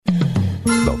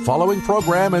following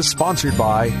program is sponsored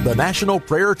by the National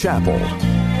Prayer Chapel.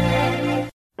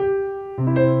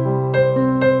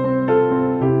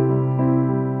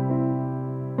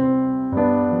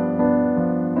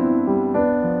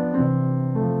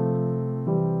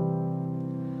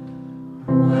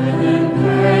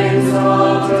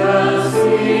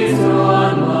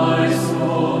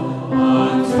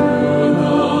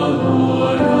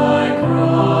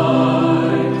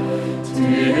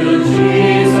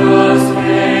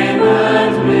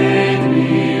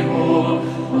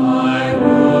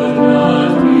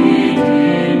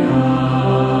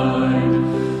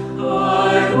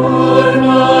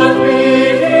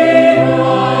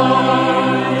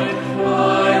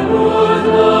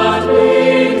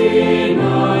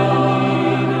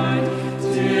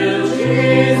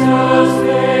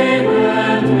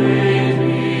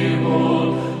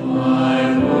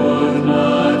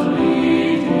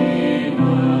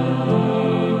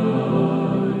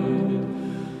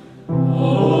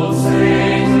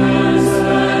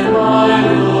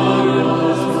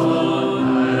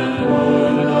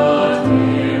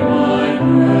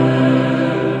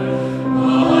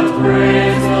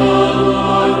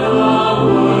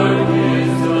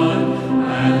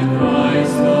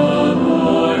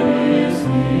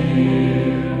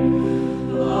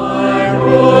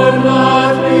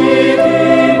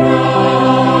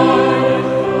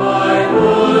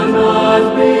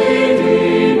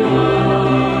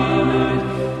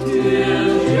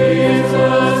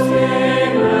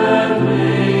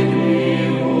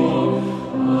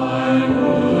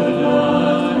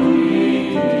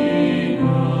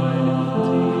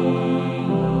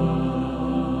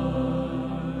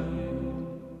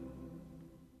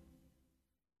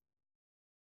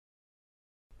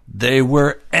 They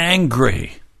were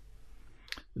angry.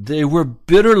 They were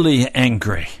bitterly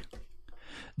angry.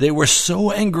 They were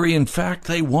so angry, in fact,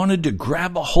 they wanted to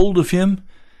grab a hold of him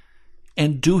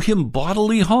and do him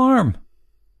bodily harm.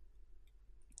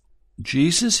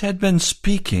 Jesus had been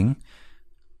speaking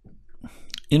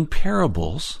in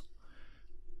parables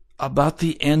about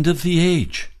the end of the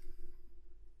age.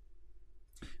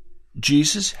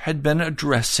 Jesus had been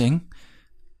addressing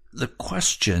the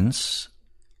questions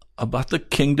about the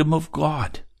kingdom of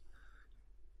God.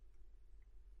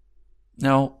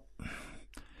 Now,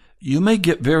 you may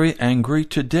get very angry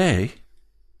today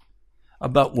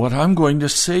about what I'm going to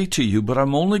say to you, but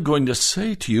I'm only going to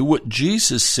say to you what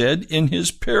Jesus said in his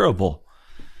parable.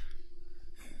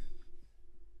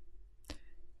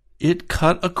 It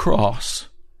cut across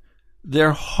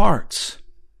their hearts.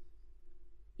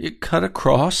 It cut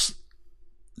across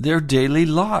their daily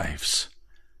lives.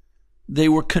 They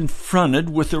were confronted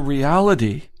with the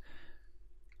reality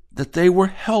that they were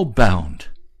hell-bound.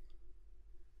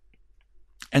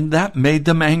 And that made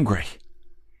them angry.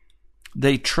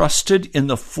 They trusted in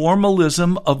the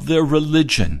formalism of their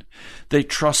religion. They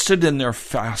trusted in their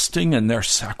fasting and their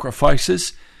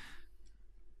sacrifices.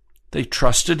 They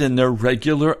trusted in their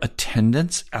regular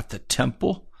attendance at the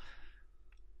temple.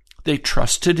 They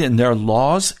trusted in their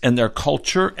laws and their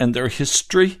culture and their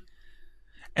history.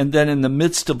 And then in the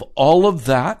midst of all of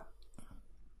that,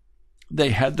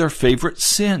 they had their favorite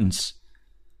sins.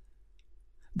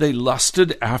 They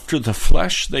lusted after the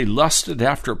flesh. They lusted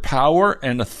after power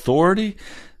and authority.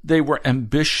 They were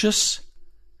ambitious,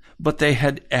 but they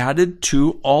had added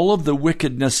to all of the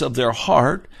wickedness of their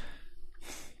heart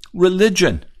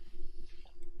religion.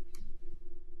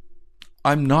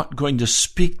 I'm not going to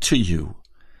speak to you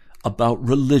about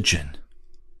religion,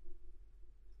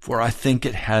 for I think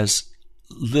it has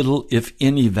little, if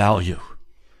any, value.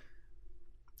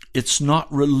 It's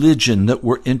not religion that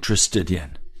we're interested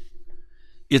in.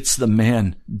 It's the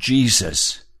man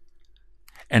Jesus.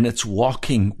 And it's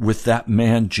walking with that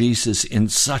man Jesus in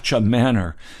such a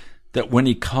manner that when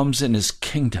he comes in his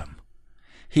kingdom,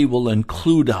 he will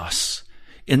include us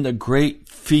in the great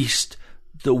feast,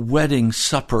 the wedding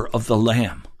supper of the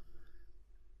Lamb.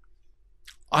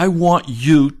 I want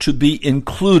you to be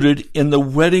included in the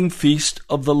wedding feast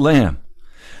of the Lamb.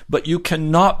 But you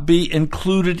cannot be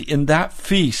included in that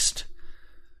feast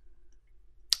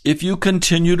if you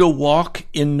continue to walk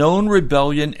in known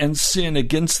rebellion and sin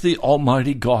against the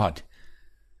Almighty God.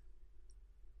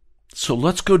 So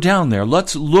let's go down there.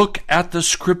 Let's look at the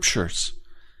scriptures.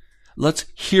 Let's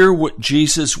hear what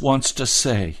Jesus wants to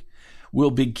say.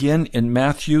 We'll begin in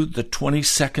Matthew, the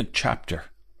 22nd chapter.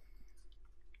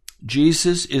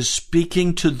 Jesus is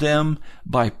speaking to them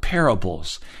by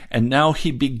parables, and now he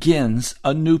begins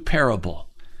a new parable.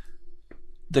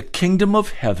 The kingdom of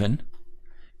heaven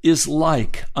is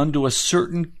like unto a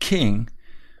certain king,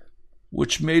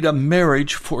 which made a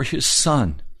marriage for his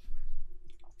son.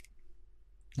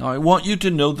 Now, I want you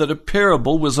to know that a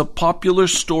parable was a popular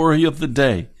story of the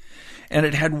day, and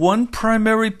it had one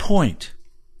primary point.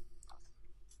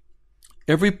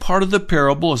 Every part of the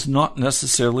parable is not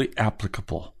necessarily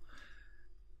applicable,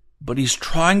 but he's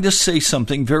trying to say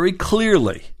something very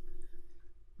clearly,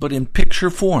 but in picture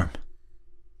form.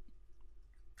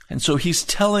 And so he's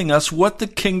telling us what the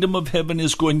kingdom of heaven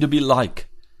is going to be like.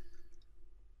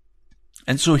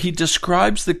 And so he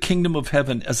describes the kingdom of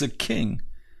heaven as a king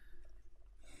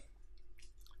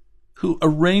who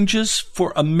arranges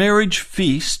for a marriage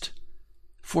feast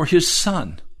for his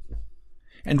son.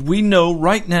 And we know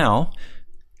right now,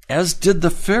 as did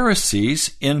the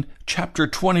Pharisees in chapter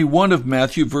 21 of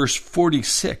Matthew, verse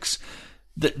 46,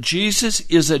 that Jesus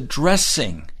is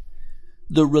addressing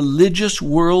the religious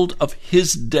world of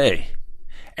his day.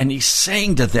 And he's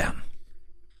saying to them,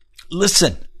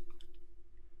 listen,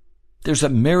 there's a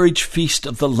marriage feast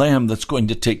of the Lamb that's going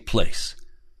to take place.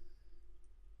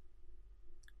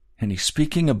 And he's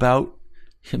speaking about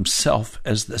himself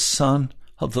as the Son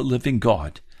of the living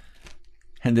God.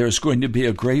 And there's going to be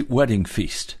a great wedding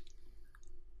feast.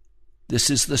 This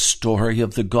is the story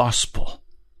of the gospel.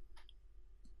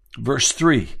 Verse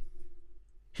 3,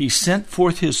 he sent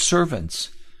forth his servants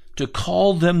to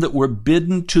call them that were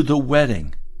bidden to the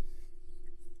wedding,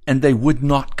 and they would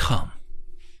not come.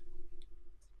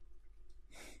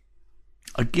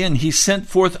 Again, he sent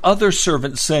forth other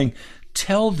servants, saying,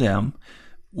 tell them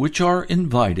which are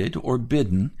invited or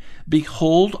bidden,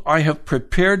 behold, I have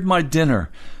prepared my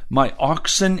dinner. My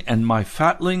oxen and my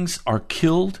fatlings are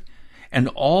killed, and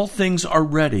all things are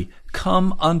ready.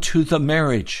 Come unto the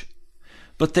marriage.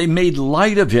 But they made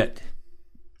light of it,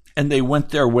 and they went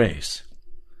their ways,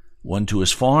 one to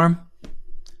his farm,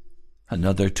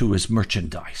 another to his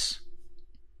merchandise.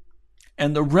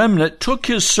 And the remnant took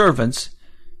his servants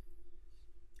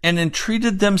and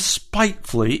entreated them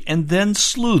spitefully, and then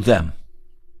slew them.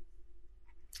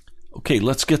 Okay,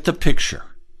 let's get the picture.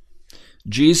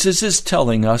 Jesus is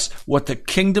telling us what the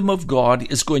kingdom of God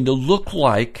is going to look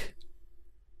like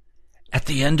at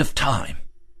the end of time.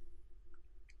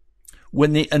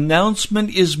 When the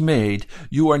announcement is made,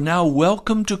 you are now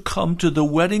welcome to come to the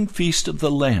wedding feast of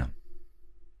the Lamb.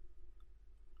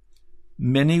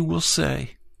 Many will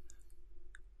say,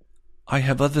 I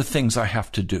have other things I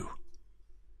have to do.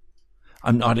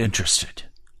 I'm not interested.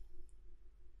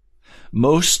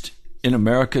 Most in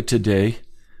America today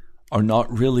are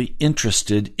not really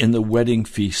interested in the wedding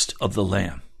feast of the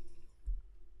Lamb.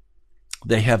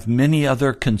 They have many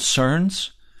other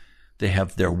concerns. They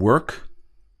have their work.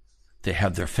 They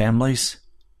have their families.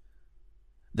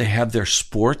 They have their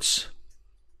sports.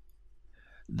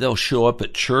 They'll show up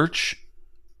at church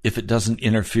if it doesn't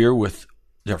interfere with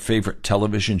their favorite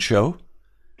television show.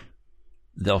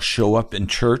 They'll show up in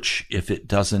church if it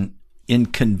doesn't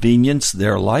inconvenience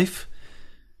their life.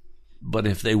 But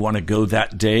if they want to go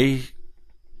that day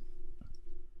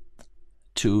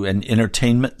to an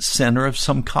entertainment center of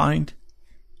some kind,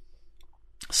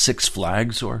 Six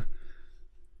Flags, or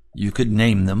you could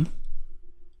name them,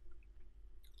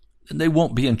 then they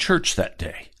won't be in church that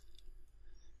day.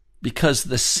 Because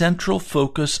the central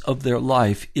focus of their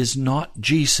life is not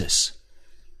Jesus.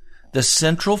 The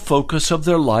central focus of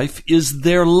their life is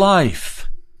their life.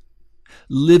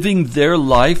 Living their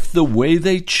life the way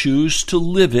they choose to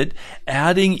live it,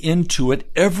 adding into it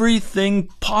everything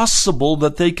possible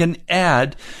that they can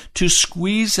add to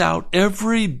squeeze out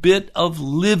every bit of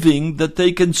living that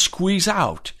they can squeeze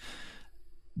out.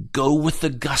 Go with the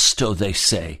gusto, they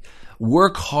say.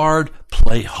 Work hard,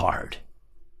 play hard.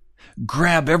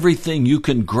 Grab everything you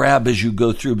can grab as you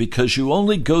go through, because you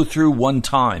only go through one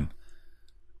time.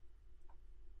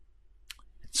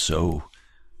 So,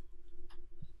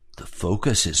 the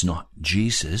focus is not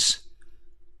Jesus.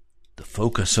 The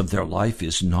focus of their life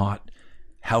is not,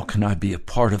 how can I be a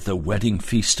part of the wedding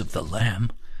feast of the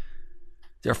Lamb?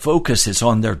 Their focus is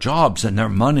on their jobs and their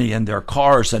money and their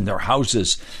cars and their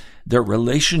houses, their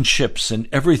relationships and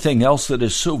everything else that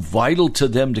is so vital to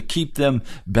them to keep them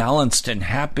balanced and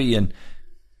happy. And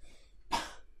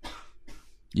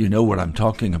you know what I'm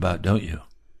talking about, don't you?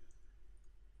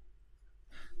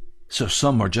 So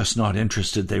some are just not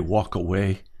interested. They walk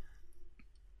away.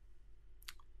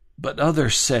 But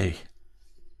others say,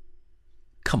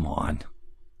 come on.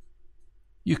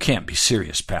 You can't be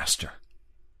serious, Pastor.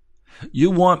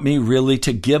 You want me really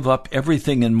to give up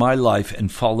everything in my life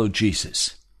and follow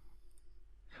Jesus?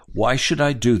 Why should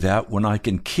I do that when I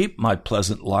can keep my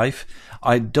pleasant life?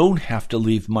 I don't have to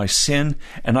leave my sin,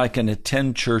 and I can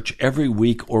attend church every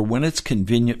week or when it's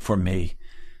convenient for me.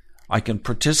 I can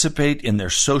participate in their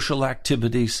social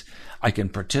activities. I can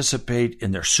participate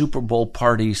in their Super Bowl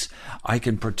parties. I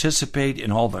can participate in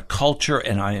all the culture,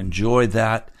 and I enjoy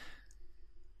that.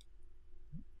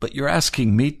 But you're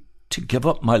asking me to give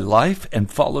up my life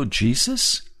and follow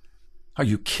Jesus? Are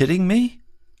you kidding me?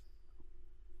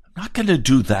 I'm not going to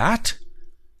do that.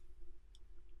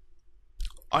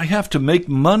 I have to make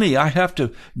money. I have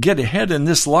to get ahead in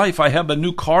this life. I have a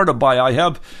new car to buy. I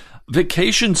have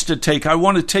vacations to take. I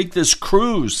want to take this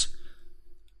cruise.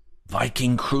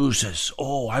 Viking cruises.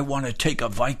 Oh, I want to take a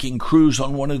Viking cruise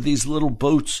on one of these little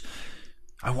boats.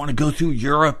 I want to go through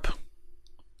Europe.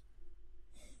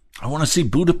 I want to see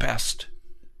Budapest.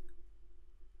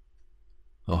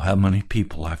 Oh, how many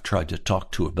people I've tried to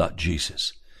talk to about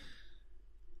Jesus.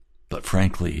 But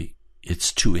frankly,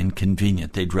 it's too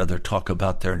inconvenient. They'd rather talk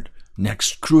about their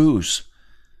next cruise,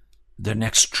 their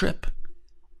next trip.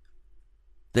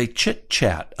 They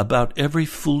chit-chat about every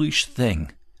foolish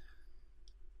thing.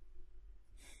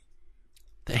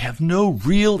 They have no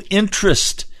real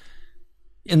interest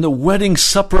in the wedding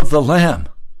supper of the Lamb.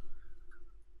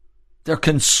 They're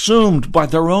consumed by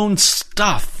their own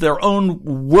stuff, their own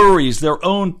worries, their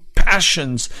own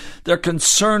passions. They're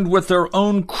concerned with their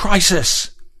own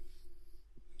crisis.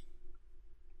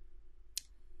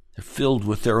 They're filled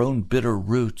with their own bitter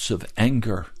roots of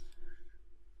anger.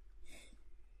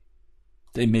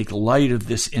 They make light of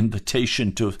this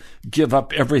invitation to give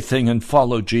up everything and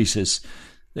follow Jesus.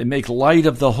 They make light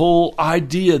of the whole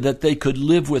idea that they could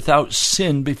live without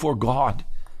sin before God.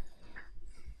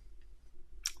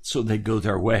 So they go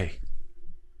their way.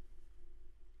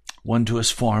 One to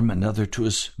his farm, another to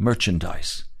his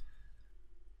merchandise,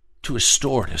 to his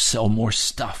store to sell more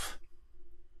stuff.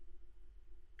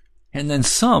 And then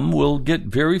some will get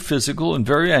very physical and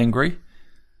very angry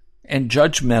and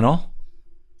judgmental.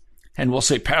 And we'll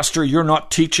say, Pastor, you're not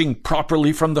teaching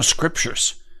properly from the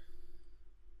scriptures.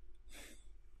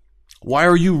 Why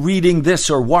are you reading this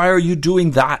or why are you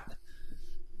doing that?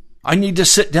 I need to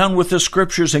sit down with the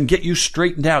scriptures and get you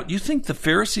straightened out. You think the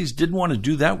Pharisees didn't want to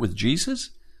do that with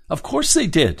Jesus? Of course they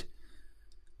did.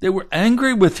 They were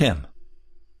angry with him.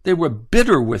 They were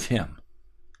bitter with him.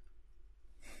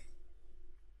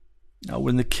 Now,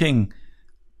 when the king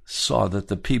saw that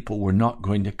the people were not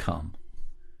going to come,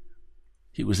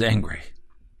 he was angry.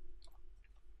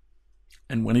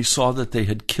 And when he saw that they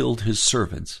had killed his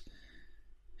servants,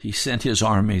 he sent his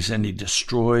armies and he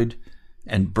destroyed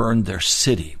and burned their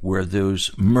city where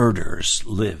those murderers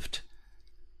lived.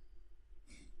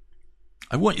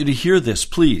 I want you to hear this,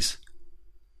 please.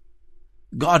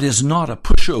 God is not a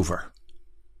pushover.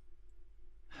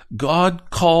 God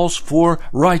calls for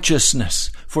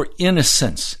righteousness, for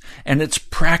innocence, and it's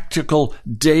practical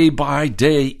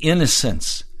day-by-day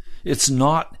innocence. It's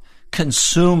not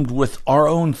consumed with our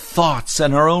own thoughts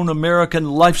and our own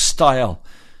American lifestyle.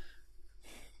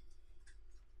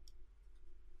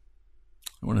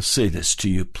 I want to say this to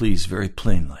you, please, very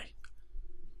plainly.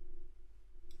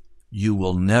 You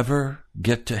will never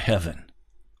get to heaven.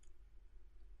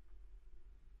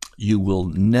 You will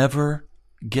never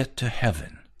get to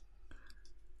heaven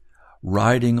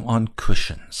riding on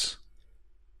cushions.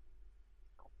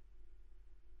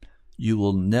 You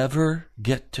will never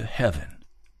get to heaven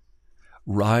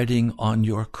riding on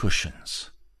your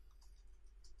cushions.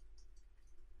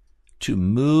 To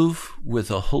move with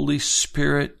the Holy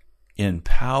Spirit in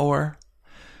power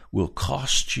will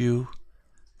cost you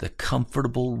the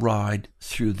comfortable ride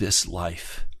through this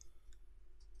life.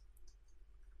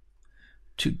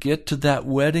 To get to that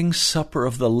wedding supper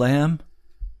of the Lamb,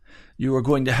 you are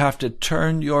going to have to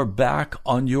turn your back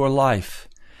on your life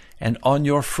and on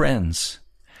your friends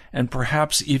and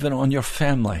perhaps even on your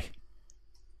family.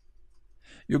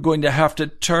 You're going to have to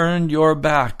turn your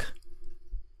back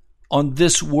on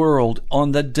this world,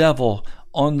 on the devil,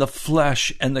 on the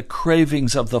flesh and the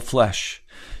cravings of the flesh.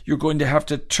 You're going to have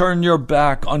to turn your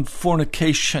back on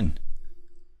fornication.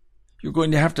 You're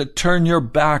going to have to turn your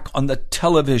back on the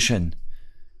television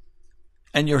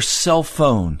and your cell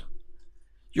phone.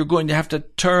 You're going to have to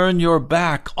turn your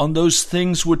back on those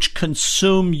things which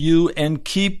consume you and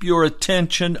keep your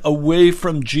attention away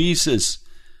from Jesus.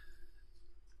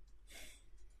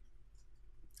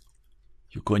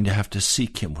 You're going to have to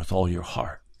seek him with all your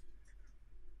heart,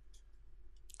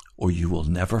 or you will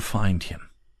never find him.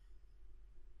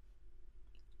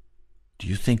 Do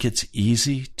you think it's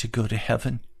easy to go to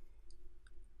heaven?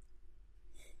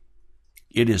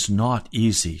 It is not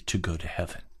easy to go to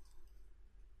heaven.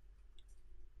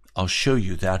 I'll show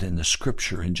you that in the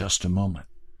scripture in just a moment.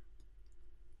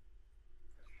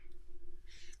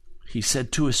 He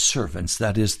said to his servants,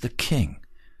 that is the king,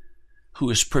 who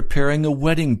is preparing a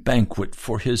wedding banquet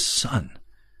for his son,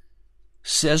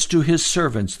 says to his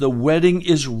servants, the wedding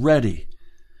is ready,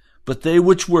 but they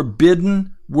which were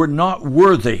bidden were not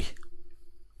worthy.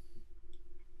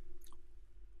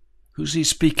 Who's he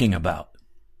speaking about?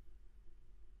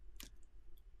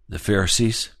 The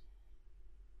Pharisees.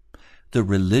 The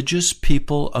religious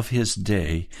people of his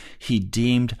day he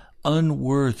deemed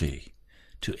unworthy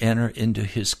to enter into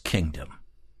his kingdom.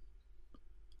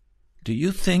 Do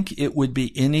you think it would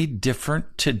be any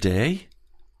different today?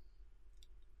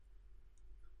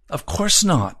 Of course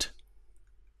not.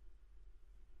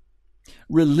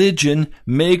 Religion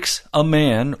makes a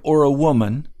man or a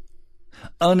woman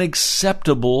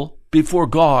unacceptable before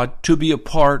God to be a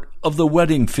part of the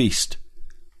wedding feast.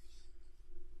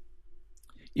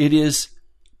 It is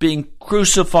being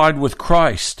crucified with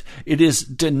Christ. It is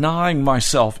denying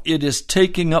myself. It is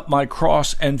taking up my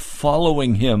cross and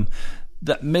following him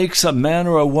that makes a man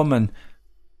or a woman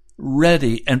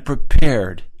ready and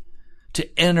prepared to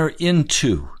enter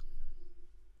into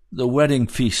the wedding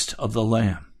feast of the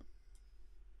Lamb.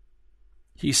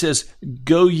 He says,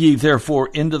 "Go ye therefore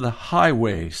into the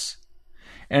highways,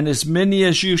 and as many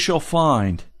as you shall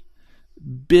find,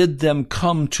 bid them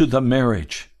come to the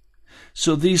marriage."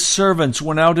 So these servants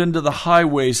went out into the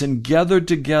highways and gathered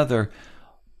together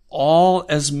all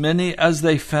as many as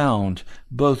they found,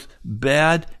 both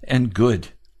bad and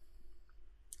good.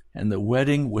 And the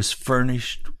wedding was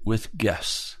furnished with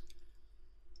guests.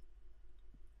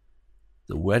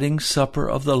 The wedding supper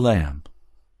of the Lamb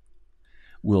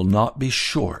will not be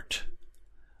short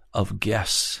of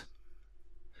guests.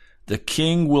 The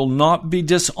king will not be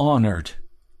dishonored.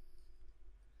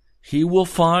 He will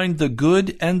find the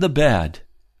good and the bad,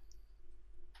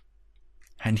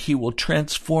 and he will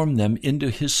transform them into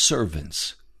his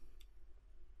servants.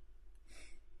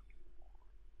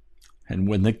 And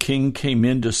when the king came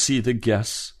in to see the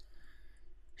guests,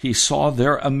 he saw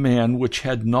there a man which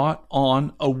had not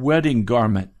on a wedding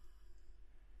garment.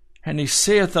 And he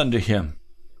saith unto him,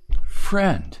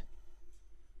 "Friend,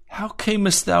 how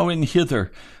camest thou in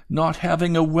hither, not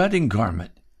having a wedding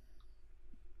garment?"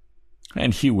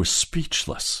 And he was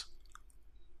speechless.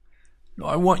 Now,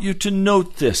 I want you to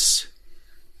note this,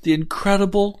 the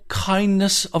incredible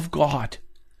kindness of God.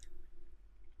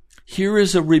 Here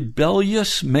is a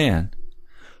rebellious man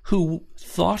who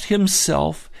thought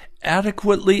himself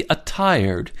adequately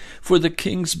attired for the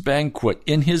king's banquet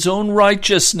in his own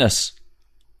righteousness,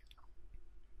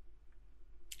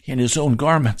 in his own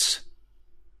garments.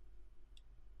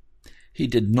 He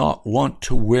did not want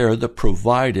to wear the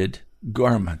provided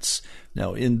garments.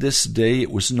 Now, in this day,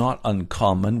 it was not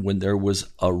uncommon when there was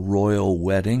a royal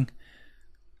wedding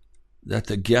that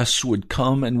the guests would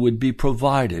come and would be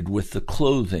provided with the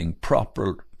clothing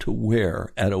proper to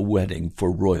wear at a wedding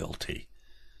for royalty.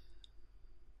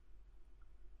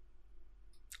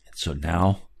 And so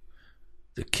now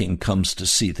the king comes to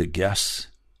see the guests,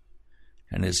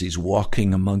 and as he's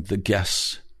walking among the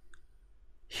guests,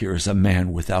 here's a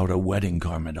man without a wedding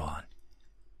garment on.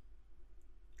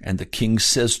 And the king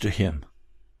says to him,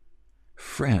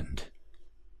 "Friend."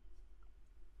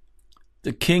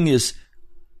 The king is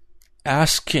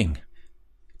asking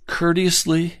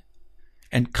courteously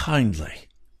and kindly.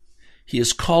 He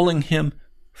is calling him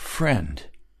friend.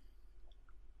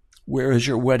 Where is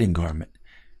your wedding garment?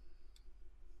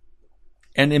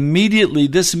 And immediately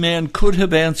this man could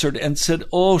have answered and said,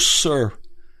 "Oh, sir,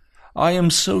 I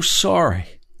am so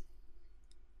sorry.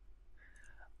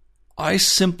 I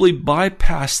simply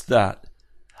bypassed that.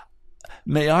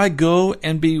 May I go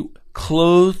and be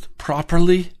clothed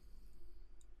properly?"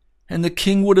 And the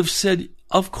king would have said,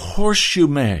 "Of course you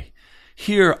may.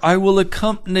 Here, I will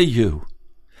accompany you.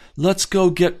 Let's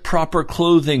go get proper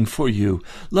clothing for you.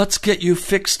 Let's get you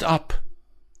fixed up.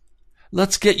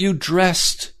 Let's get you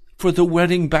dressed for the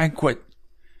wedding banquet.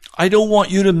 I don't want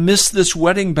you to miss this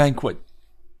wedding banquet."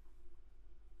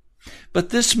 But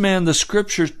this man, the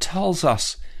scripture tells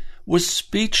us, was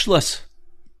speechless.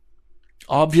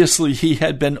 Obviously, he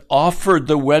had been offered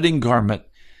the wedding garment,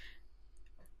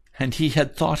 and he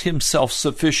had thought himself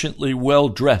sufficiently well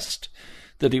dressed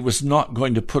that he was not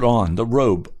going to put on the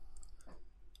robe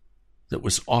that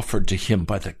was offered to him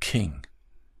by the king.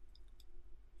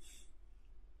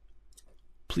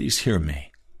 Please hear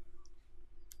me.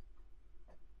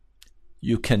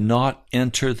 You cannot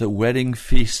enter the wedding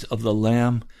feast of the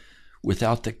Lamb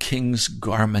without the king's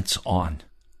garments on.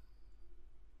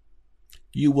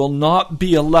 You will not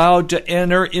be allowed to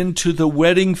enter into the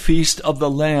wedding feast of the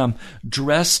Lamb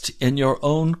dressed in your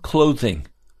own clothing.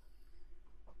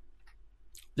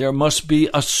 There must be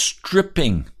a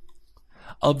stripping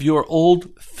of your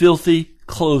old filthy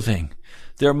clothing.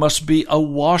 There must be a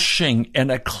washing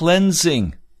and a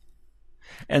cleansing.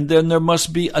 And then there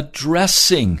must be a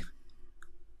dressing.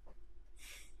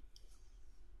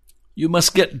 You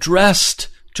must get dressed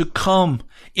to come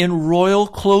in royal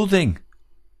clothing,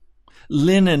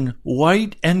 linen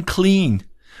white and clean,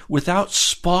 without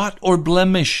spot or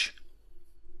blemish.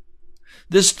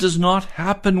 This does not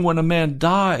happen when a man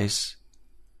dies.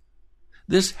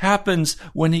 This happens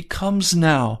when he comes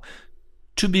now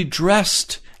to be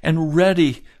dressed and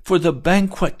ready for the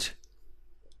banquet.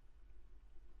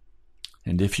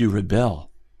 And if you rebel,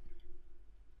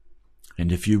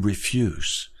 and if you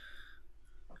refuse,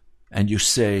 and you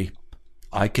say,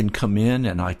 I can come in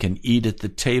and I can eat at the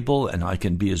table and I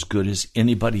can be as good as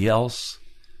anybody else,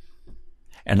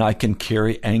 and I can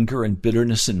carry anger and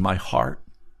bitterness in my heart.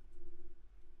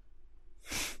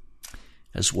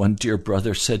 As one dear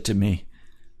brother said to me,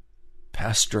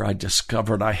 Pastor, I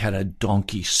discovered I had a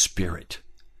donkey spirit,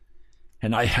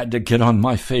 and I had to get on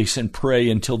my face and pray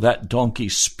until that donkey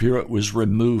spirit was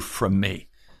removed from me.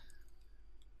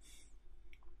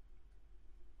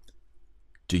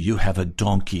 Do you have a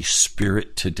donkey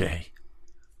spirit today?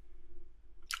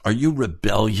 Are you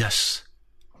rebellious?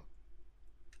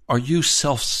 Are you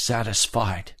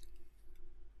self-satisfied?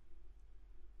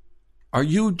 Are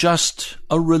you just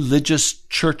a religious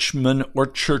churchman or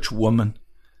churchwoman?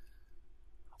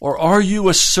 Or are you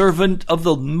a servant of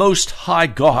the Most High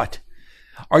God?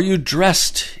 Are you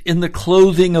dressed in the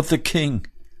clothing of the King?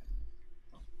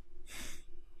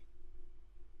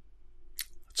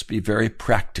 Let's be very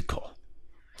practical.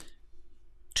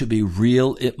 To be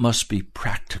real, it must be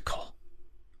practical.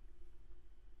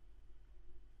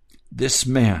 This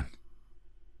man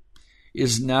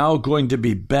is now going to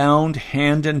be bound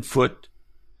hand and foot.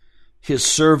 His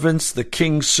servants, the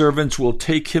king's servants, will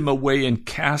take him away and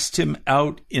cast him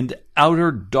out into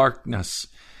outer darkness.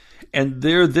 And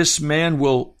there this man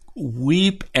will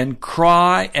weep and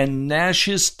cry and gnash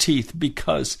his teeth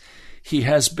because he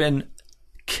has been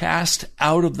cast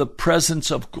out of the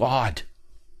presence of God.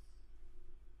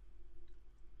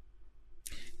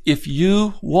 If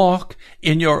you walk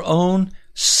in your own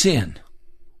sin,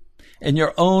 in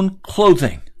your own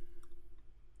clothing,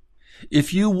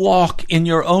 if you walk in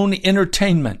your own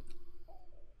entertainment,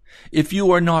 if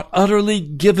you are not utterly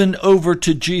given over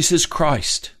to Jesus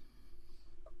Christ,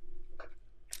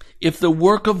 if the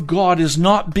work of God is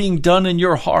not being done in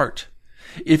your heart,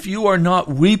 if you are not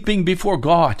weeping before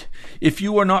God, if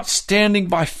you are not standing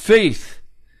by faith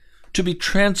to be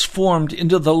transformed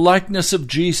into the likeness of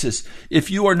Jesus, if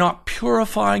you are not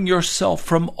purifying yourself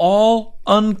from all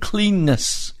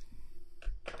uncleanness,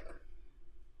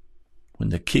 when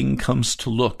the king comes to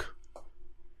look,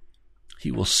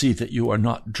 he will see that you are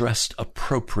not dressed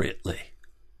appropriately,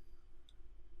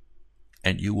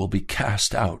 and you will be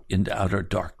cast out into outer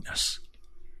darkness.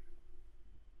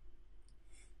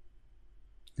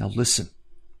 Now listen.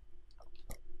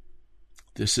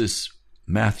 This is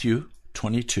Matthew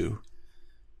 22,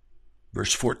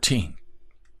 verse 14.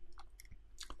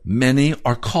 Many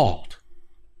are called,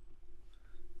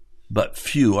 but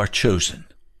few are chosen.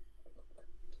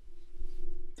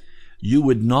 You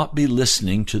would not be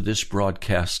listening to this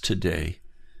broadcast today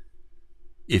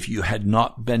if you had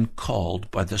not been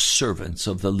called by the servants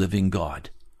of the living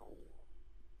God.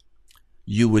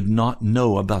 You would not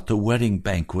know about the wedding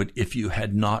banquet if you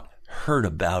had not heard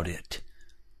about it.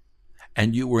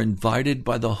 And you were invited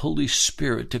by the Holy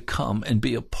Spirit to come and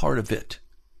be a part of it.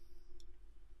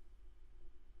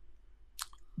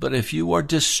 But if you are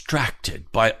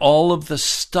distracted by all of the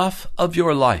stuff of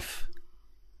your life,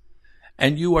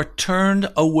 and you are turned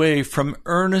away from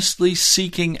earnestly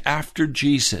seeking after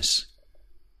Jesus,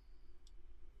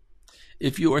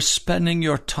 if you are spending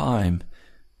your time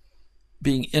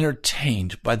being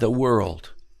entertained by the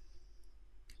world,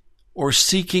 or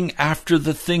seeking after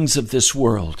the things of this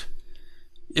world,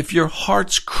 if your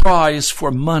heart's cry is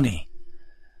for money,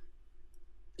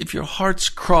 if your heart's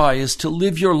cry is to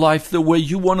live your life the way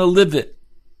you want to live it,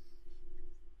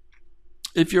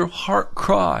 if your heart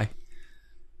cry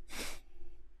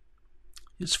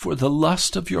is for the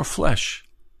lust of your flesh,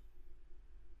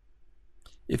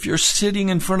 if you're sitting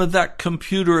in front of that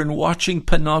computer and watching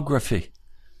pornography,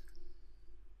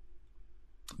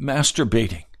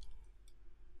 masturbating,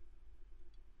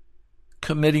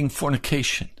 committing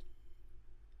fornication,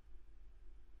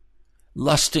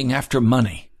 lusting after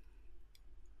money,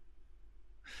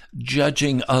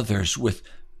 judging others with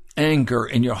anger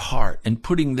in your heart and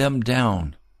putting them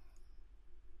down,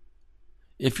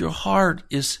 if your heart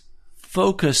is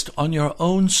focused on your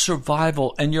own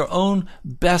survival and your own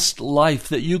best life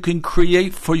that you can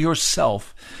create for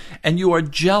yourself, and you are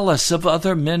jealous of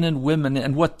other men and women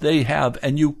and what they have,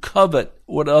 and you covet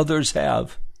what others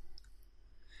have,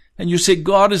 and you say,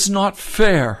 God is not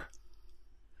fair.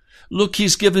 Look,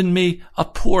 he's given me a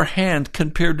poor hand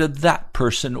compared to that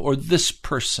person or this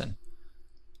person.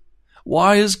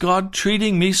 Why is God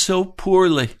treating me so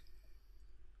poorly?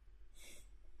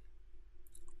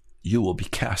 You will be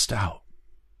cast out,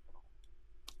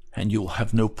 and you will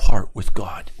have no part with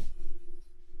God.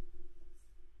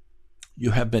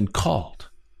 You have been called,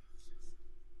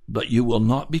 but you will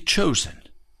not be chosen.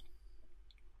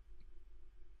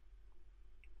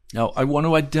 Now, I want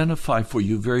to identify for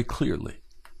you very clearly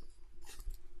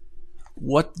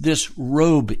what this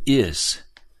robe is.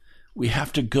 We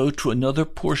have to go to another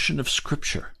portion of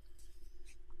Scripture.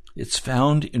 It's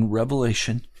found in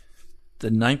Revelation, the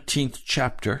 19th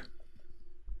chapter.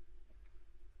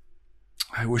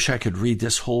 I wish I could read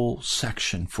this whole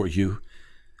section for you.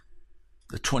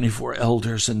 The 24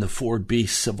 elders and the 4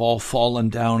 beasts have all fallen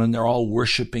down, and they're all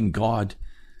worshiping God.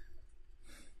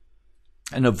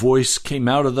 And a voice came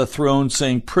out of the throne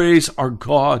saying, Praise our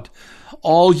God,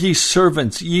 all ye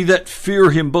servants, ye that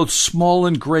fear him, both small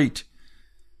and great.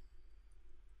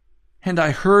 And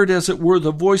I heard, as it were,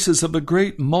 the voices of a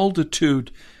great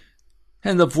multitude,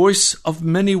 and the voice of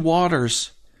many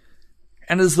waters,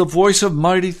 and as the voice of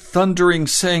mighty thundering,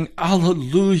 saying,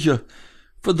 Alleluia,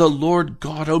 for the Lord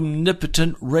God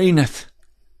omnipotent reigneth.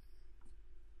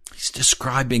 He's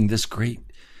describing this great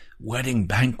wedding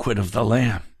banquet of the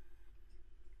Lamb.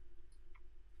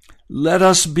 Let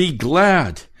us be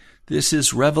glad. This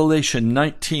is Revelation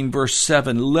 19, verse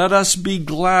 7. Let us be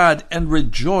glad and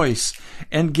rejoice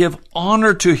and give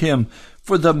honor to him,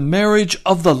 for the marriage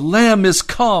of the Lamb is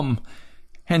come,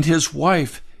 and his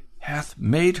wife hath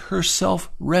made herself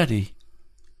ready.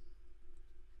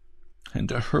 And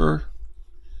to her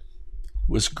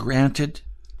was granted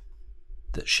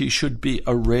that she should be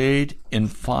arrayed in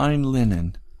fine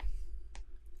linen,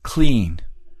 clean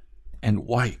and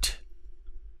white.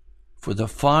 For the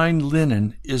fine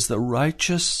linen is the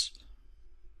righteous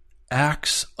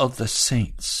acts of the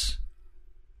saints.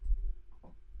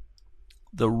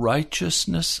 The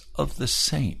righteousness of the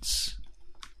saints.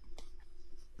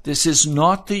 This is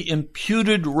not the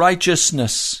imputed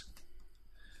righteousness.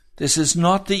 This is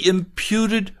not the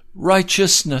imputed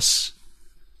righteousness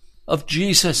of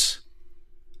Jesus.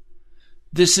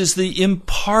 This is the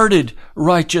imparted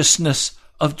righteousness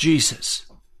of Jesus.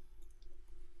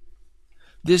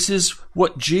 This is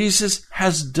what Jesus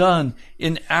has done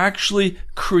in actually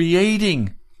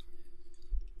creating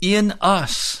in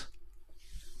us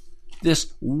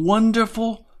this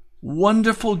wonderful,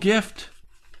 wonderful gift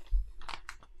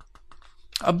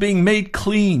of being made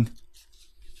clean,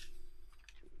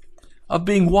 of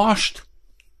being washed.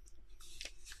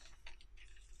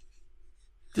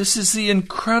 This is the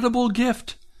incredible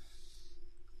gift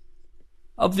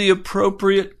of the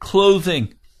appropriate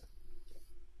clothing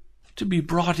to be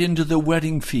brought into the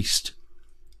wedding feast.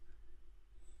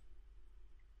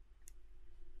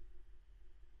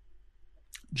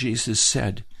 Jesus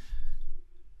said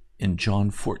in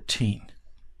John 14,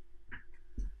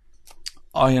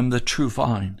 I am the true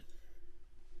vine,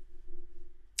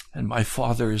 and my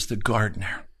Father is the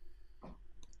gardener.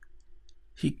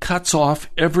 He cuts off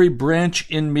every branch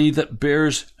in me that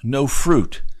bears no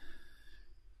fruit.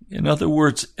 In other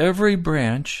words, every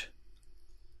branch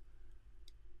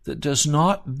that does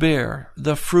not bear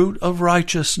the fruit of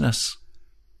righteousness,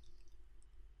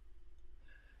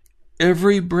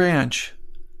 every branch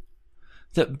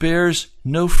that bears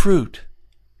no fruit,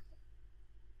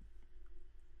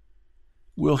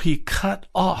 will he cut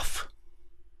off.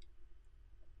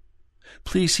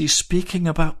 Please, he's speaking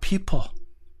about people.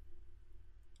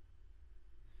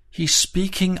 He's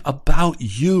speaking about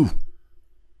you.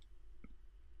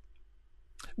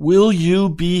 Will you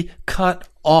be cut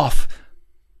off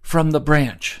from the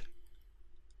branch,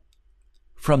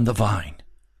 from the vine?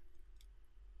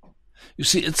 You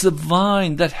see, it's the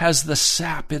vine that has the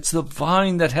sap. It's the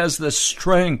vine that has the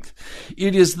strength.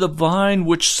 It is the vine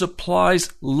which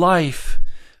supplies life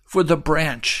for the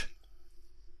branch.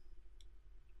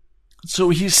 So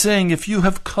he's saying, if you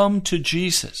have come to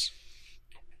Jesus,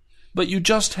 but you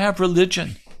just have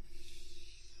religion,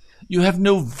 you have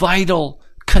no vital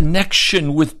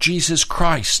connection with Jesus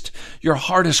Christ, your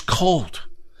heart is cold,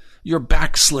 you're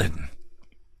backslidden,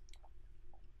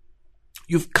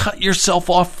 you've cut yourself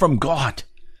off from God.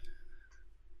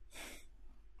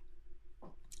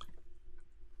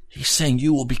 He's saying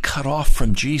you will be cut off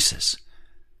from Jesus.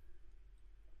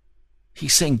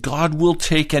 He's saying God will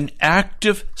take an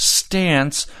active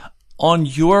stance on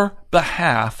your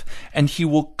behalf, and he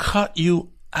will cut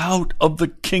you out of the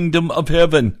kingdom of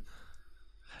heaven.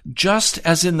 Just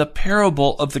as in the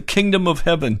parable of the kingdom of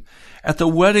heaven, at the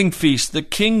wedding feast, the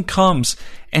king comes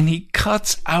and he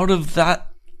cuts out of that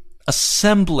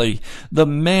assembly the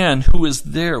man who is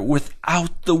there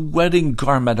without the wedding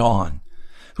garment on,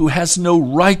 who has no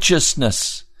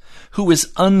righteousness, who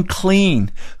is unclean,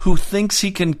 who thinks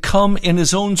he can come in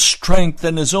his own strength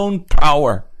and his own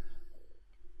power.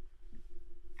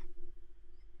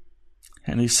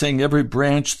 And he's saying every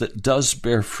branch that does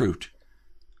bear fruit,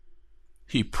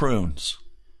 he prunes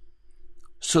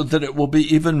so that it will be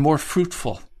even more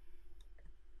fruitful.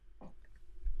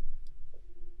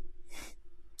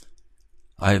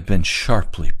 I have been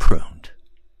sharply pruned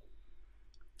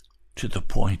to the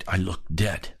point I look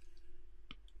dead.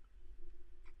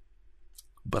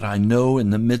 But I know in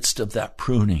the midst of that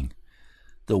pruning,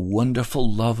 the wonderful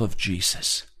love of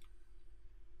Jesus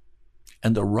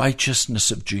and the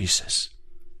righteousness of Jesus,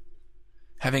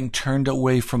 having turned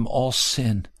away from all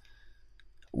sin,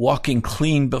 walking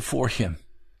clean before him,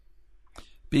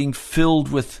 being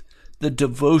filled with the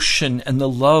devotion and the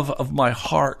love of my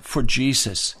heart for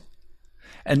Jesus,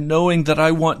 and knowing that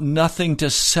I want nothing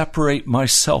to separate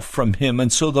myself from him.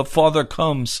 And so the Father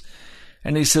comes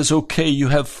and he says, okay, you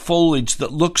have foliage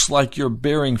that looks like you're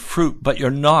bearing fruit, but you're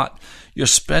not. You're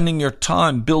spending your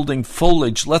time building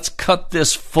foliage. Let's cut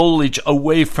this foliage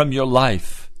away from your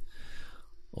life.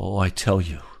 Oh, I tell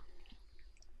you,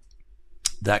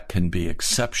 that can be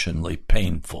exceptionally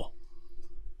painful.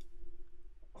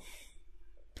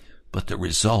 But the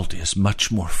result is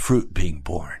much more fruit being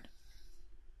born.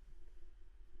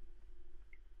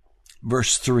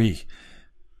 Verse 3,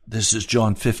 this is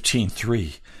John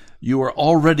 15:3. You are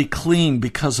already clean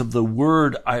because of the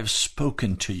word I've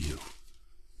spoken to you.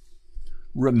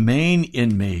 Remain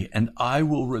in me, and I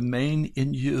will remain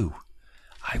in you.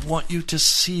 I want you to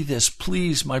see this.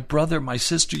 Please, my brother, my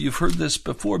sister, you've heard this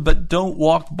before, but don't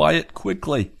walk by it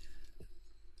quickly.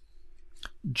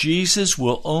 Jesus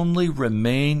will only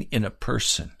remain in a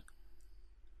person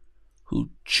who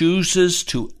chooses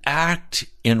to act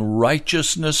in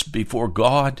righteousness before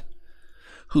God,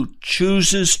 who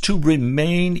chooses to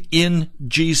remain in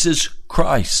Jesus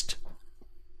Christ.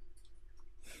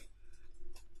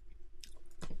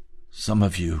 Some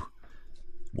of you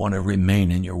want to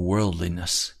remain in your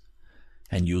worldliness,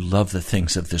 and you love the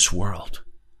things of this world.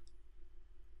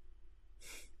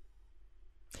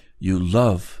 You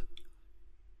love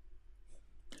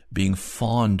being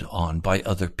fawned on by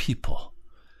other people.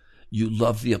 You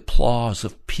love the applause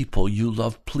of people. You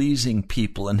love pleasing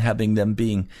people and having them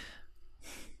being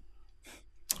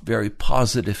very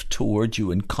positive toward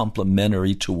you and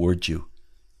complimentary toward you.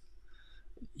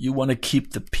 You want to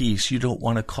keep the peace. You don't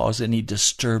want to cause any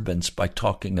disturbance by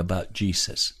talking about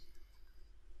Jesus.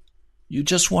 You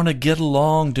just want to get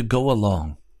along to go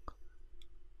along.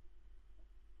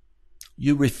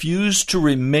 You refuse to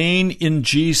remain in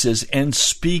Jesus and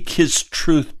speak his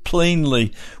truth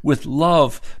plainly, with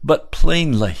love, but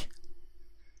plainly.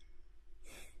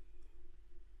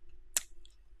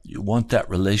 You want that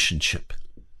relationship.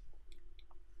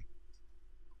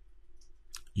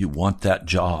 You want that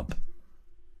job.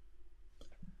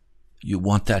 You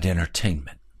want that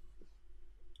entertainment.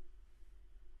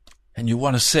 And you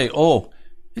want to say, oh,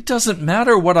 it doesn't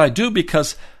matter what I do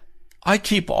because I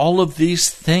keep all of these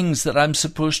things that I'm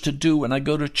supposed to do and I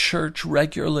go to church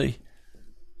regularly.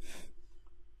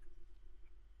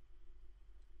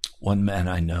 One man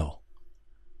I know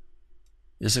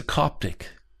is a Coptic.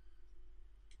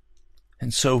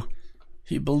 And so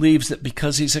he believes that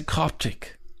because he's a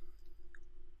Coptic,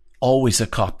 always a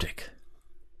Coptic,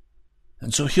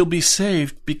 and so he'll be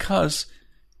saved because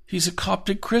he's a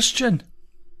Coptic Christian.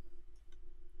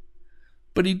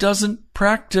 But he doesn't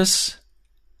practice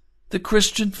the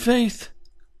Christian faith.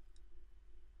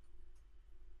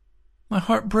 My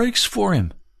heart breaks for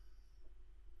him.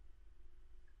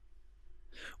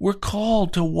 We're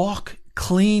called to walk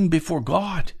clean before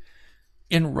God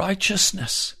in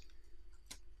righteousness.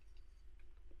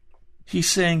 He's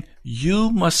saying, you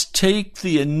must take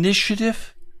the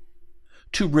initiative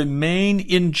to remain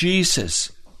in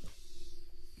Jesus.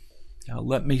 Now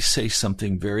let me say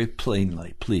something very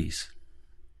plainly, please.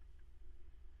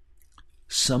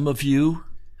 Some of you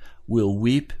will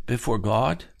weep before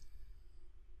God,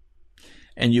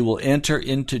 and you will enter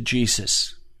into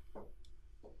Jesus.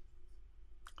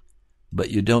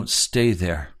 But you don't stay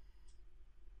there.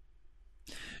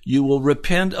 You will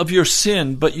repent of your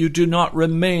sin, but you do not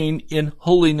remain in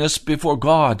holiness before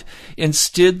God.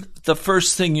 Instead, the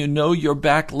first thing you know, you're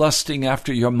back lusting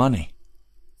after your money.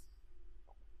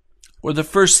 or the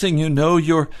first thing you know,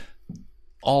 you're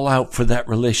all out for that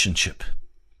relationship.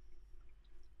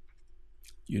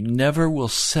 You never will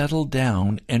settle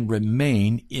down and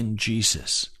remain in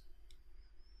Jesus.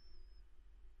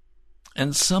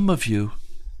 And some of you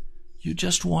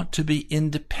just want to be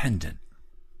independent.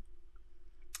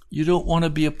 You don't want to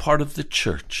be a part of the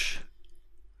church.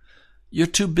 You're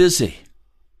too busy.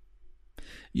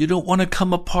 You don't want to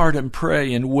come apart and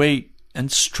pray and wait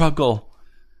and struggle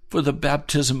for the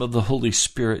baptism of the Holy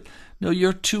Spirit. No,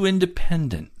 you're too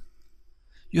independent.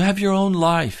 You have your own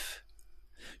life.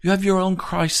 You have your own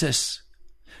crisis.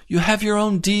 You have your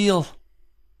own deal.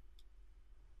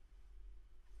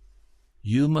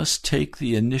 You must take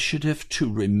the initiative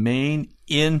to remain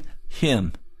in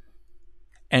Him.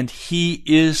 And He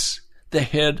is the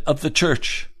head of the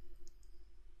church.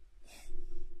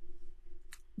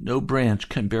 No branch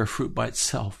can bear fruit by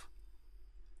itself.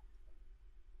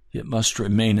 It must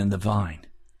remain in the vine.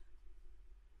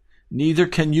 Neither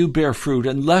can you bear fruit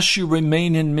unless you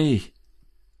remain in me.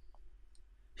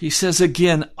 He says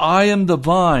again, I am the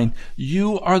vine,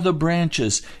 you are the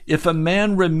branches. If a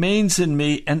man remains in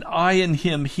me and I in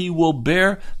him, he will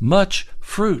bear much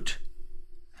fruit.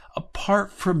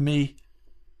 Apart from me,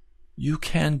 you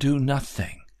can do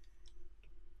nothing.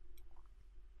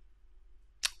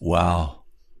 Wow.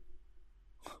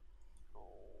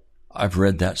 I've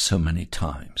read that so many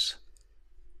times.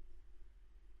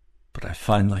 But I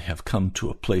finally have come to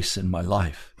a place in my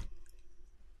life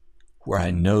where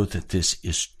I know that this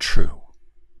is true.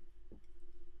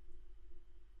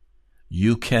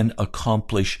 You can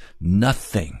accomplish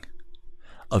nothing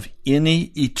of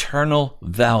any eternal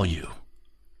value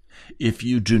if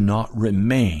you do not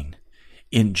remain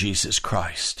in Jesus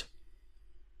Christ.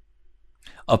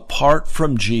 Apart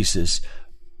from Jesus,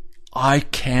 I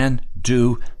can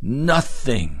do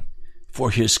nothing for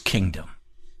His kingdom.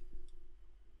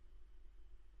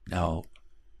 Now,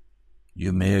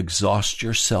 you may exhaust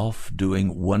yourself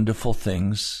doing wonderful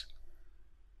things,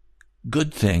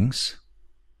 good things,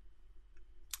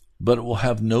 but it will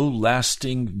have no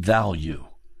lasting value.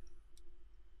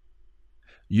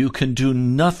 You can do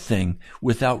nothing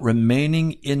without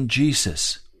remaining in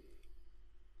Jesus.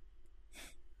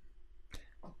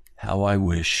 How I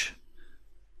wish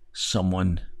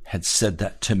someone had said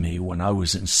that to me when I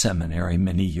was in seminary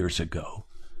many years ago.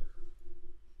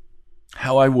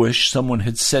 How I wish someone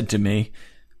had said to me,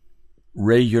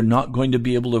 Ray, you're not going to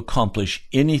be able to accomplish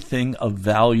anything of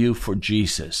value for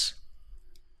Jesus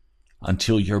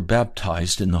until you're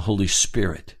baptized in the Holy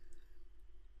Spirit.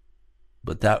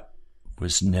 But that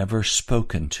was never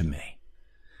spoken to me.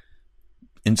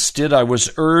 Instead, I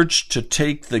was urged to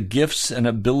take the gifts and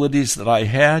abilities that I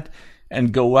had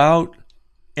and go out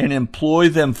and employ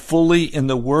them fully in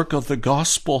the work of the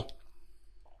gospel,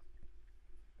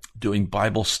 doing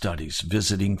Bible studies,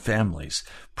 visiting families,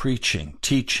 preaching,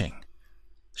 teaching,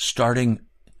 starting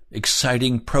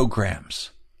exciting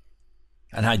programs.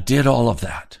 And I did all of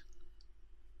that.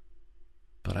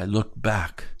 But I look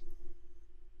back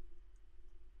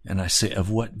and I say,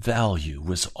 of what value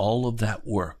was all of that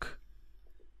work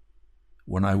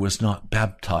when I was not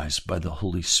baptized by the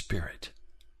Holy Spirit?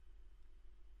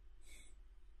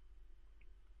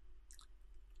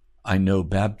 I know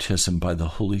baptism by the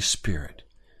Holy Spirit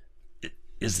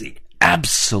is the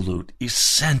absolute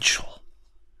essential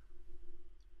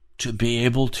to be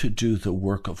able to do the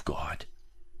work of God.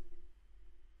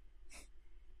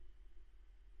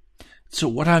 So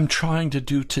what I'm trying to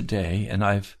do today, and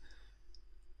I've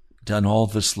done all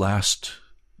this last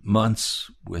months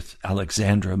with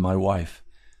Alexandra, my wife,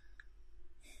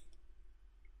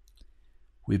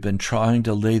 we've been trying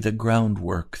to lay the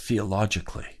groundwork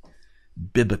theologically,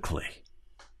 biblically,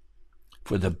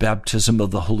 for the baptism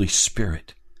of the Holy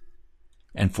Spirit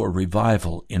and for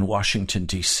revival in Washington,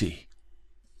 D.C.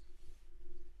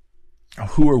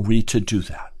 Who are we to do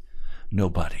that?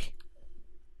 Nobody.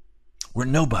 We're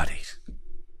nobodies.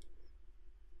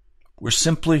 We're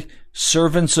simply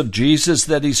servants of Jesus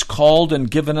that He's called and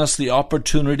given us the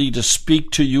opportunity to speak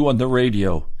to you on the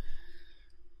radio.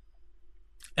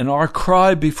 And our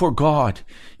cry before God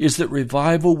is that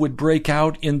revival would break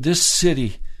out in this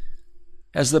city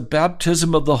as the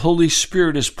baptism of the Holy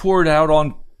Spirit is poured out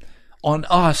on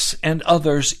us and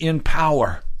others in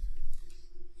power.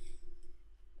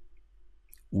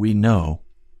 We know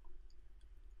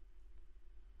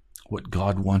what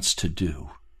God wants to do.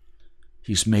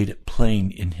 He's made it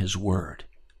plain in His Word.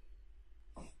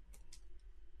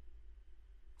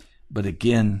 But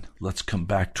again, let's come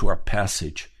back to our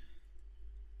passage.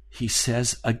 He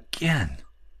says again,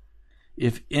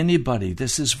 if anybody,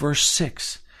 this is verse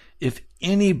 6, if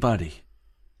anybody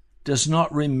does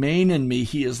not remain in me,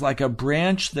 he is like a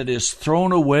branch that is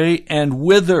thrown away and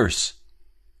withers.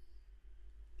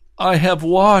 I have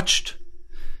watched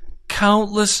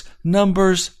countless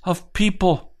numbers of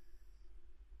people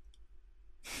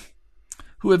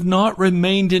who have not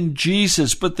remained in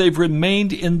Jesus, but they've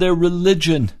remained in their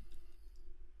religion.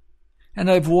 And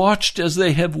I've watched as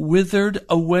they have withered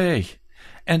away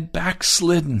and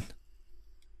backslidden.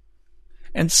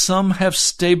 And some have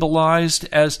stabilized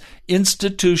as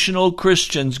institutional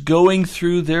Christians, going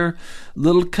through their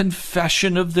little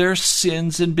confession of their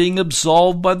sins and being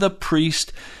absolved by the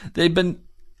priest. They've been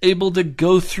able to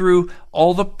go through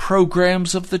all the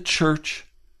programs of the church.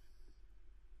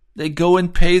 They go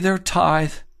and pay their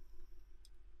tithe,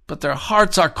 but their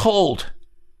hearts are cold.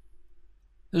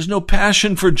 There's no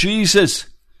passion for Jesus.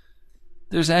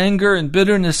 There's anger and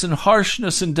bitterness and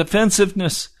harshness and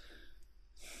defensiveness.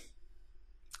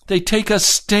 They take a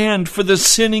stand for the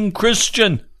sinning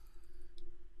Christian.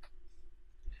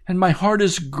 And my heart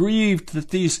is grieved that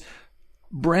these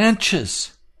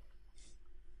branches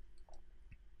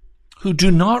who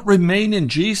do not remain in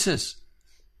Jesus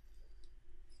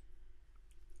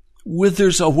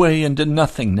withers away into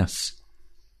nothingness.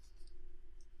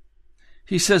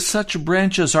 He says such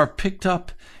branches are picked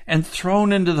up and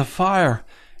thrown into the fire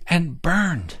and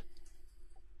burned.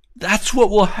 That's what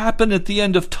will happen at the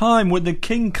end of time when the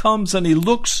King comes and he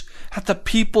looks at the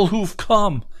people who've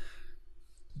come,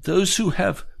 those who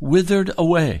have withered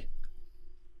away.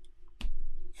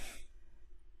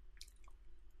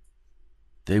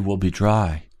 They will be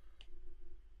dry.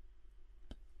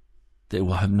 They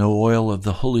will have no oil of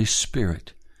the Holy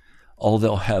Spirit. All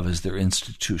they'll have is their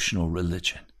institutional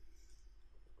religion.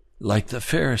 Like the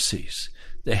Pharisees,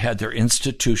 they had their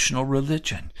institutional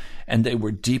religion, and they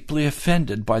were deeply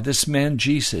offended by this man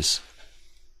Jesus.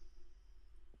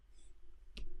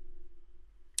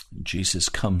 Jesus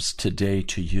comes today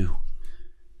to you,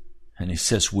 and he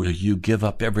says, will you give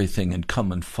up everything and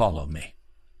come and follow me?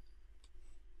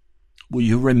 Will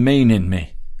you remain in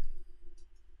me?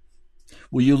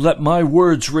 Will you let my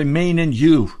words remain in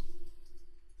you?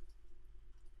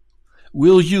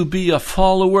 Will you be a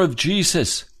follower of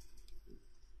Jesus?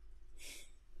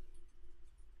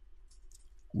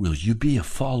 Will you be a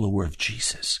follower of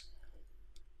Jesus?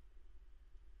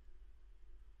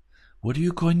 What are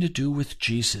you going to do with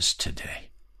Jesus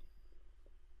today?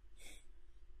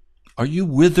 Are you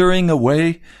withering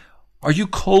away? Are you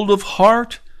cold of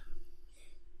heart?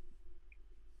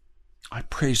 I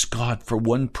praise God for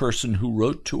one person who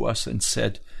wrote to us and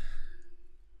said,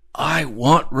 I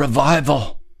want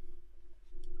revival.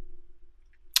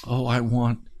 Oh, I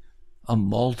want a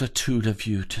multitude of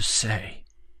you to say,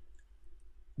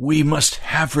 we must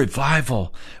have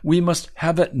revival. We must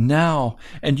have it now.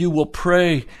 And you will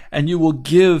pray and you will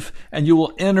give and you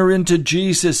will enter into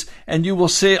Jesus and you will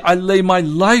say, I lay my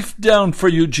life down for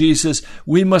you, Jesus.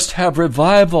 We must have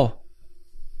revival.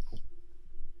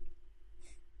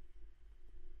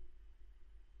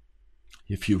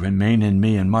 If you remain in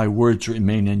me and my words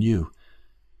remain in you,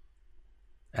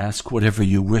 ask whatever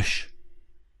you wish,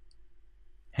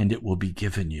 and it will be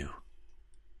given you.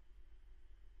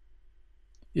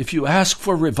 If you ask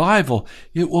for revival,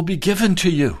 it will be given to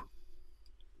you.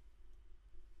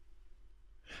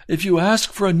 If you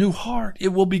ask for a new heart,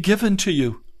 it will be given to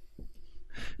you.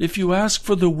 If you ask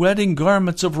for the wedding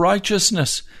garments of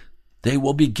righteousness, they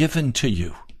will be given to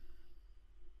you.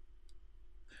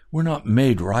 We're not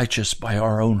made righteous by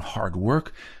our own hard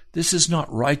work. This is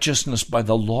not righteousness by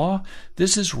the law.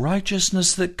 This is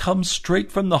righteousness that comes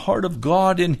straight from the heart of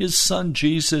God in His Son,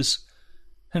 Jesus.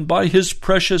 And by His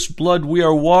precious blood we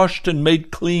are washed and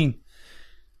made clean.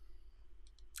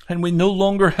 And we no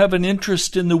longer have an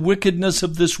interest in the wickedness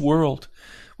of this world.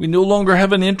 We no longer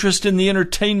have an interest in the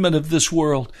entertainment of this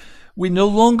world. We no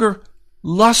longer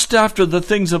lust after the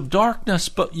things of darkness,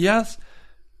 but yes,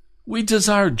 we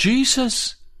desire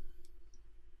Jesus.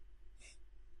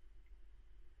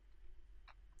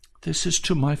 This is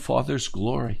to my Father's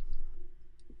glory,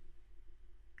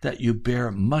 that you bear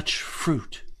much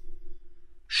fruit,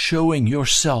 showing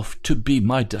yourself to be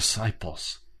my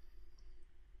disciples.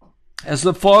 As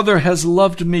the Father has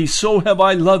loved me, so have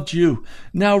I loved you.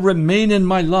 Now remain in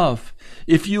my love.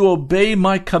 If you obey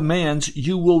my commands,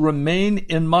 you will remain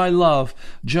in my love,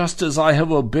 just as I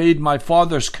have obeyed my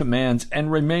Father's commands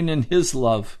and remain in His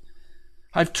love.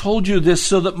 I've told you this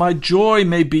so that my joy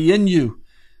may be in you,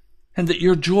 and that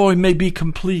your joy may be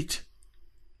complete.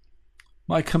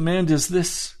 My command is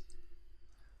this: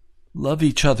 love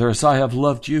each other as I have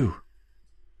loved you.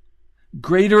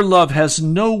 Greater love has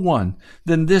no one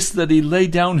than this, that He lay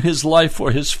down His life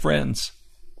for His friends.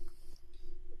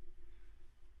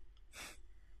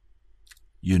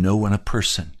 You know when a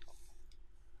person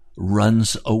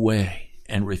runs away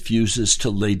and refuses to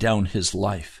lay down his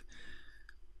life,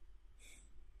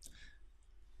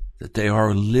 that they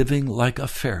are living like a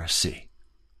Pharisee,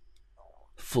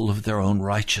 full of their own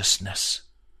righteousness.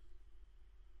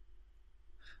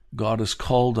 God has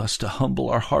called us to humble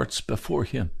our hearts before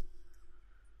Him,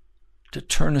 to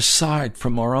turn aside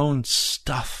from our own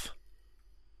stuff,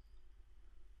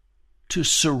 to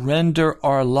surrender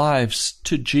our lives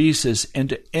to Jesus and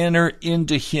to enter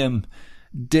into Him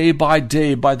day by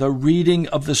day by the reading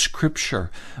of the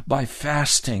Scripture, by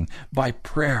fasting, by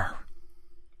prayer,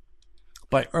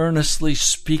 by earnestly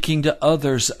speaking to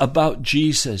others about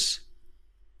Jesus.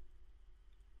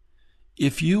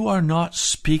 If you are not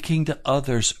speaking to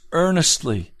others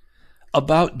earnestly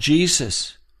about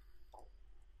Jesus,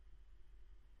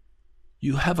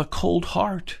 you have a cold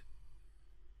heart.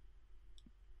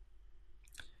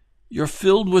 You're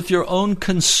filled with your own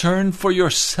concern for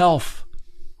yourself.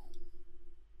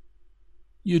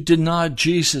 You deny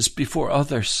Jesus before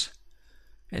others,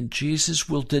 and Jesus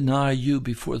will deny you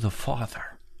before the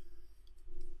Father.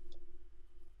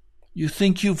 You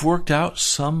think you've worked out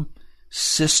some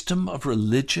system of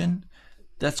religion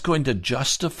that's going to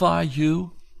justify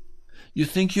you? You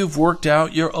think you've worked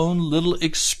out your own little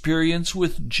experience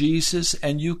with Jesus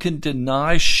and you can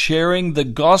deny sharing the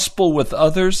gospel with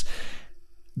others?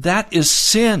 That is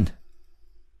sin.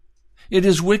 It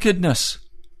is wickedness.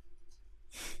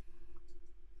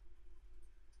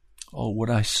 Oh, what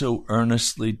I so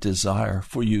earnestly desire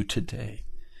for you today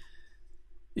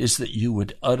is that you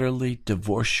would utterly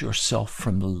divorce yourself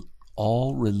from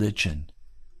all religion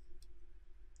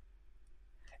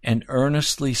and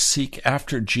earnestly seek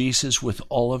after Jesus with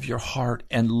all of your heart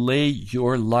and lay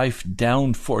your life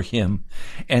down for Him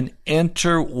and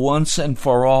enter once and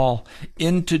for all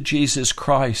into Jesus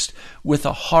Christ with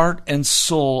a heart and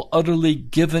soul utterly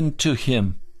given to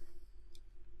Him,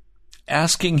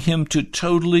 asking Him to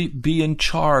totally be in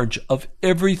charge of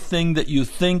everything that you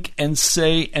think and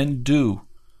say and do,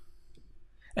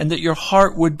 and that your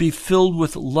heart would be filled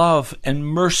with love and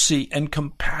mercy and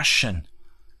compassion,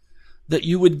 that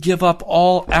you would give up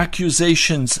all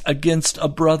accusations against a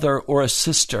brother or a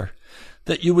sister,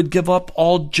 that you would give up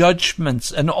all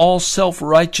judgments and all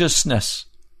self-righteousness,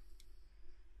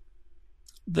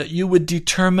 that you would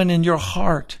determine in your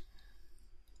heart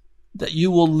that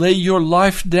you will lay your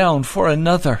life down for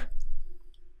another,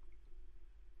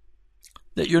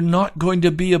 that you're not going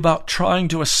to be about trying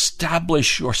to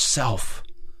establish yourself,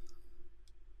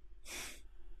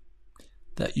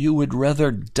 that you would rather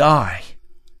die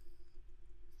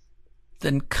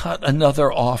than cut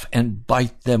another off and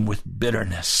bite them with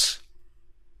bitterness.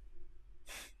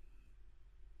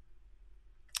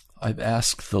 I've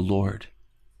asked the Lord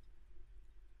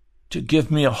to give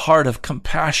me a heart of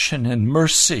compassion and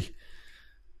mercy,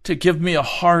 to give me a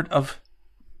heart of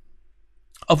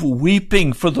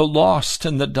weeping for the lost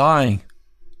and the dying,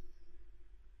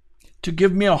 to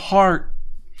give me a heart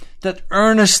that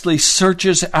earnestly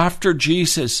searches after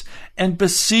Jesus and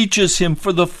beseeches Him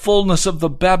for the fullness of the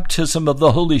baptism of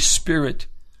the Holy Spirit.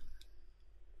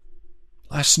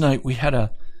 Last night we had a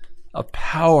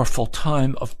powerful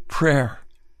time of prayer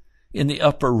in the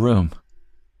upper room,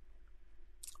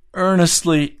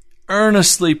 earnestly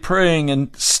praying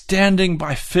and standing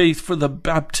by faith for the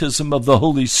baptism of the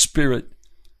Holy Spirit.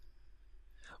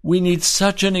 We need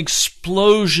such an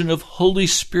explosion of Holy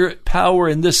Spirit power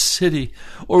in this city,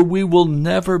 or we will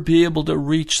never be able to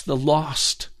reach the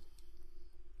lost.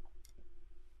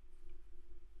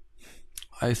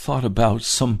 I thought about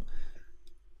some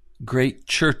great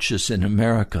churches in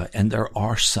America, and there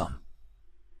are some.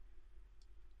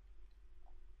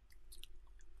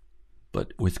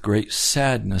 But with great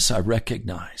sadness, I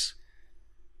recognize,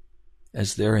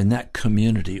 as they're in that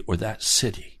community or that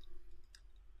city,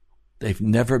 they've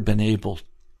never been able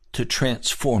to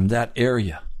transform that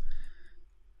area.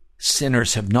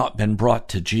 Sinners have not been brought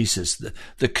to Jesus.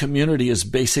 The community is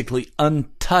basically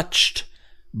untouched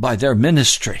by their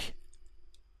ministry.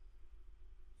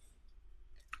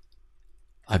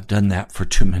 I've done that for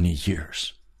too many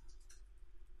years.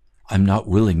 I'm not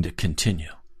willing to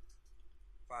continue.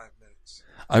 5 minutes.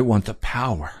 I want the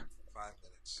power. 5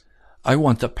 minutes. I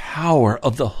want the power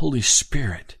of the Holy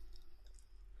Spirit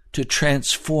to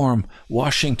transform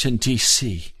Washington,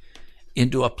 D.C.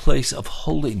 into a place of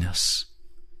holiness,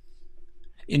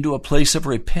 into a place of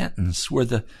repentance where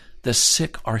the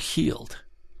sick are healed.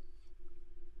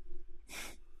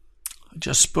 I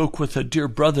just spoke with a dear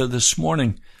brother this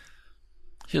morning.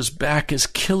 His back is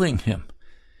killing him.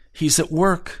 He's at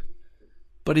work,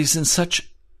 but he's in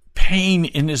such pain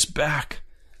in his back.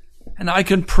 And I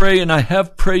can pray, and I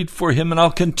have prayed for him, and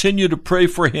I'll continue to pray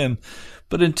for him.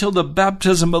 But until the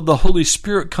baptism of the Holy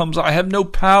Spirit comes, I have no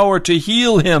power to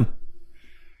heal him.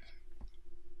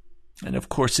 And of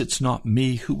course, it's not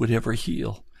me who would ever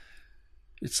heal.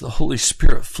 It's the Holy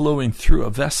Spirit flowing through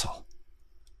a vessel.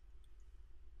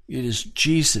 It is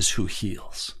Jesus who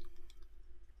heals.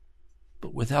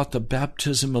 But without the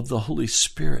baptism of the Holy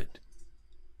Spirit,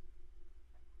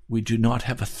 we do not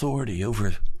have authority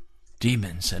over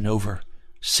demons and over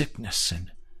sickness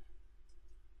and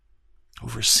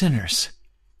over sinners.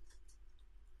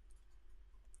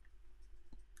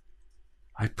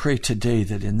 I pray today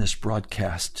that in this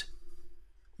broadcast,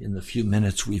 in the few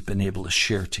minutes we've been able to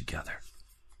share together,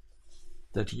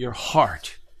 that your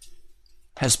heart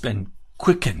has been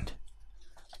quickened,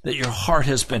 that your heart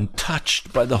has been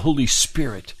touched by the Holy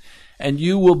Spirit, and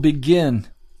you will begin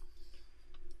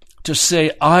to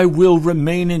say, I will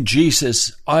remain in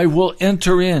Jesus, I will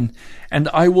enter in, and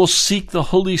I will seek the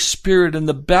Holy Spirit and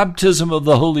the baptism of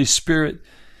the Holy Spirit,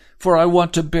 for I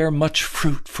want to bear much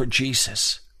fruit for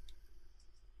Jesus.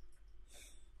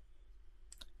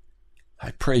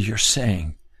 I pray you're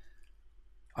saying,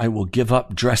 I will give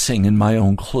up dressing in my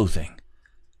own clothing,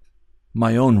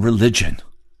 my own religion,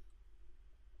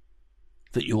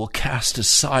 that you will cast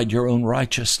aside your own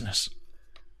righteousness,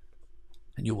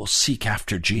 and you will seek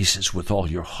after Jesus with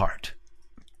all your heart.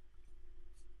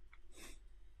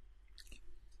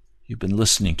 You've been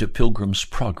listening to Pilgrim's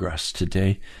Progress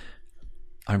today.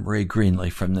 I'm Ray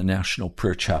Greenley from the National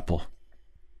Prayer Chapel.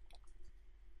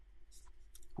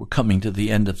 We're coming to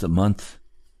the end of the month.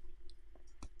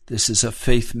 This is a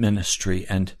faith ministry,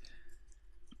 and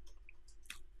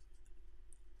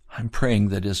I'm praying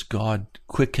that as God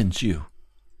quickens you,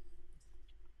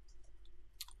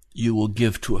 you will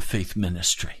give to a faith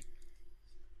ministry.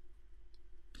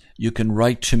 You can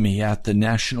write to me at the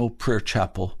National Prayer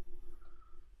Chapel,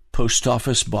 Post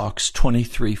Office Box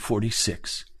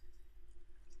 2346,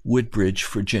 Woodbridge,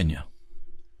 Virginia,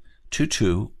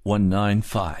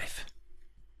 22195.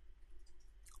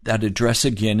 That address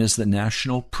again is the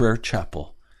National Prayer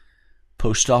Chapel,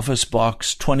 Post Office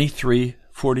Box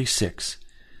 2346,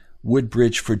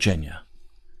 Woodbridge, Virginia,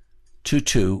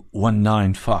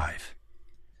 22195.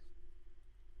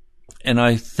 And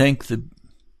I thank the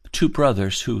two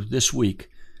brothers who this week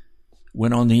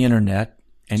went on the internet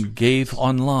and gave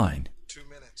online. 2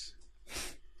 minutes.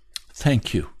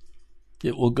 Thank you.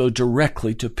 It will go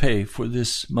directly to pay for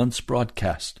this month's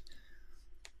broadcast.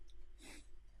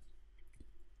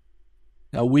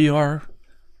 Now we are,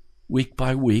 week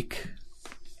by week,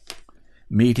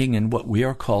 meeting in what we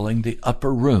are calling the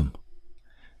upper room,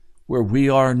 where we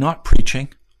are not preaching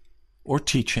or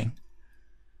teaching,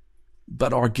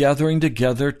 but are gathering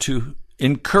together to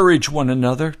encourage one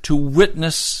another, to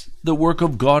witness the work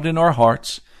of God in our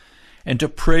hearts, and to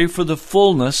pray for the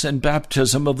fullness and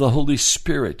baptism of the Holy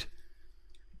Spirit.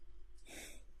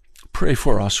 Pray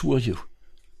for us, will you?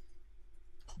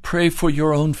 Pray for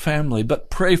your own family, but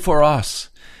pray for us.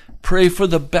 Pray for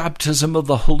the baptism of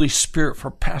the Holy Spirit for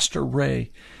Pastor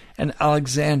Ray and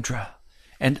Alexandra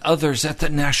and others at the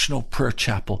National Prayer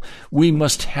Chapel. We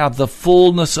must have the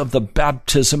fullness of the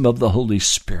baptism of the Holy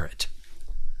Spirit.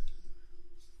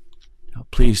 Now,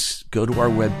 please go to our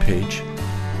webpage,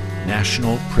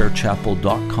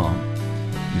 nationalprayerchapel.com.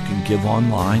 You can give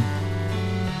online.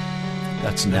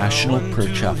 That's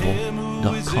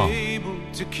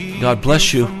nationalprayerchapel.com. God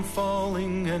bless you.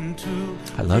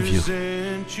 I love you.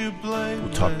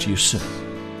 We'll talk to you soon.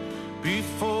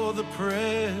 Before the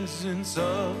presence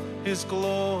of His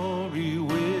glory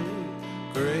with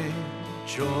great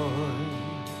joy,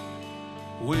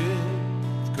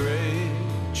 with great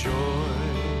joy.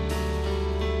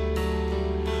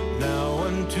 Now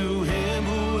unto Him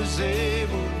who is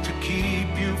able to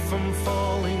keep you from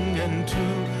falling and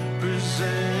to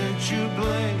present you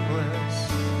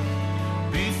blameless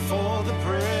before the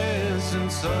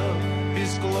presence of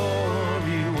His glory.